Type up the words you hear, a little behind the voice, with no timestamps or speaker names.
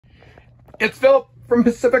It's Philip from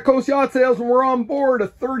Pacific Coast Yacht Sales, and we're on board a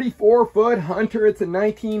 34-foot Hunter. It's a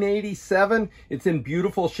 1987. It's in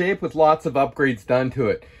beautiful shape with lots of upgrades done to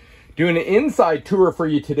it. Doing an inside tour for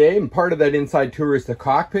you today, and part of that inside tour is the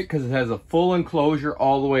cockpit because it has a full enclosure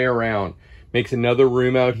all the way around. Makes another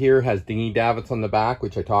room out here, has dinghy davits on the back,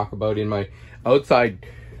 which I talk about in my outside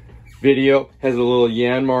video. Has a little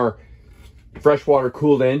Yanmar freshwater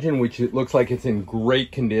cooled engine, which it looks like it's in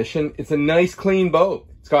great condition. It's a nice clean boat.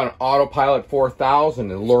 It's got an Autopilot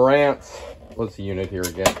 4000 and Lowrance, what's the unit here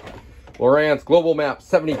again? Lowrance Global Map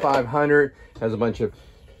 7500, has a bunch of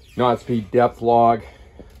knot speed, depth log,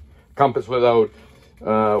 compass without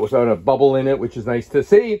a bubble in it, which is nice to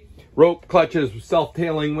see. Rope clutches,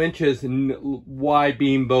 self-tailing winches, and wide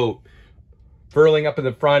beam boat. Furling up in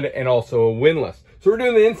the front and also a windlass. So we're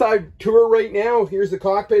doing the inside tour right now. Here's the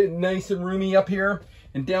cockpit, nice and roomy up here.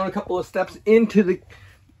 And down a couple of steps into the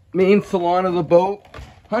main salon of the boat.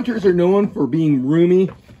 Hunters are known for being roomy,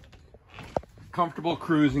 comfortable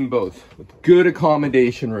cruising boats with good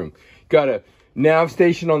accommodation room. Got a nav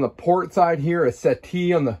station on the port side here, a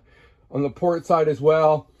settee on the port side as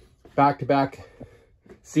well. Back-to-back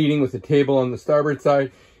seating with a table on the starboard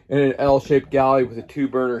side, and an L-shaped galley with a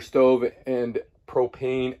 2-burner stove and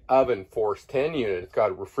propane oven, Force 10 unit. It's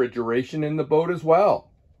got refrigeration in the boat as well.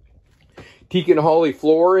 Teak and holly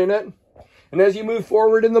floor in it. And as you move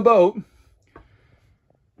forward in the boat,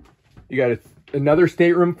 you got another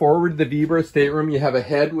stateroom forward, the Vibra stateroom. You have a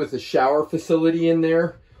head with a shower facility in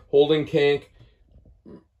there, holding tank,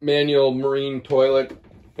 manual marine toilet,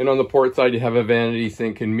 and on the port side you have a vanity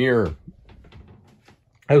sink and mirror.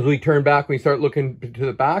 As we turn back, we start looking to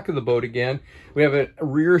the back of the boat again. We have a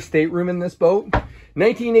rear stateroom in this boat.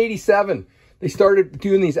 1987, they started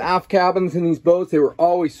doing these aft cabins in these boats. They were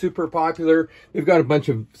always super popular. They've got a bunch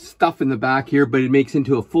of stuff in the back here, but it makes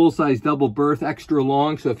into a full-size double berth, extra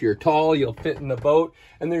long. So if you're tall, you'll fit in the boat.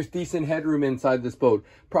 And there's decent headroom inside this boat.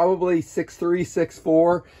 Probably 6'3",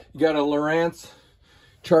 6'4". You got a Lowrance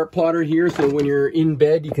chart plotter here, so when you're in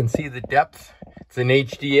bed, you can see the depth. It's an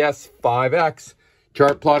HDS 5X.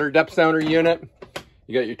 Chart plotter depth sounder unit.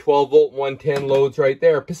 You got your 12-volt 110 loads right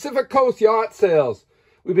there. Pacific Coast Yacht Sales.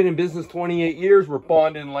 We've been in business 28 years. We're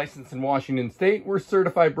bonded and licensed in Washington State. We're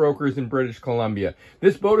certified brokers in British Columbia.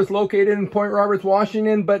 This boat is located in Point Roberts,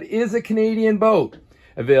 Washington, but is a Canadian boat.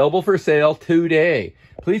 Available for sale today.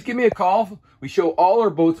 Please give me a call. We show all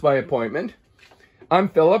our boats by appointment. I'm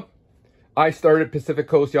Philip. I started Pacific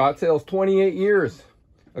Coast Yacht Sales 28 years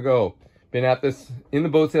ago. Been at this in the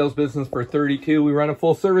boat sales business for 32. We run a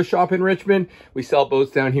full service shop in Richmond. We sell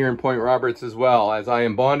boats down here in Point Roberts as well, as I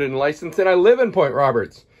am bonded and licensed, and I live in Point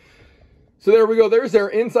Roberts. So there we go. There's our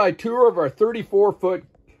inside tour of our 34-foot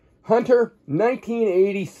Hunter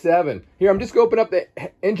 1987. Here, I'm just going to open up the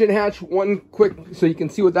engine hatch one quick so you can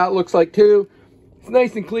see what that looks like too. It's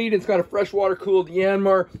nice and clean. It's got a freshwater cooled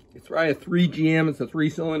Yanmar. It's probably a 3GM. It's a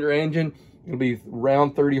 3-cylinder engine. It'll be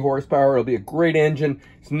around 30 horsepower. It'll be a great engine.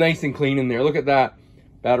 It's nice and clean in there. Look at that.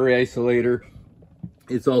 Battery isolator.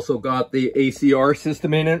 It's also got the ACR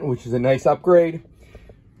system in it, which is a nice upgrade.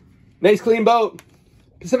 Nice clean boat.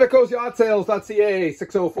 Pacific Coast Yacht Sales.ca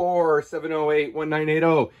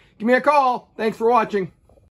 604-708-1980. Give me a call. Thanks for watching.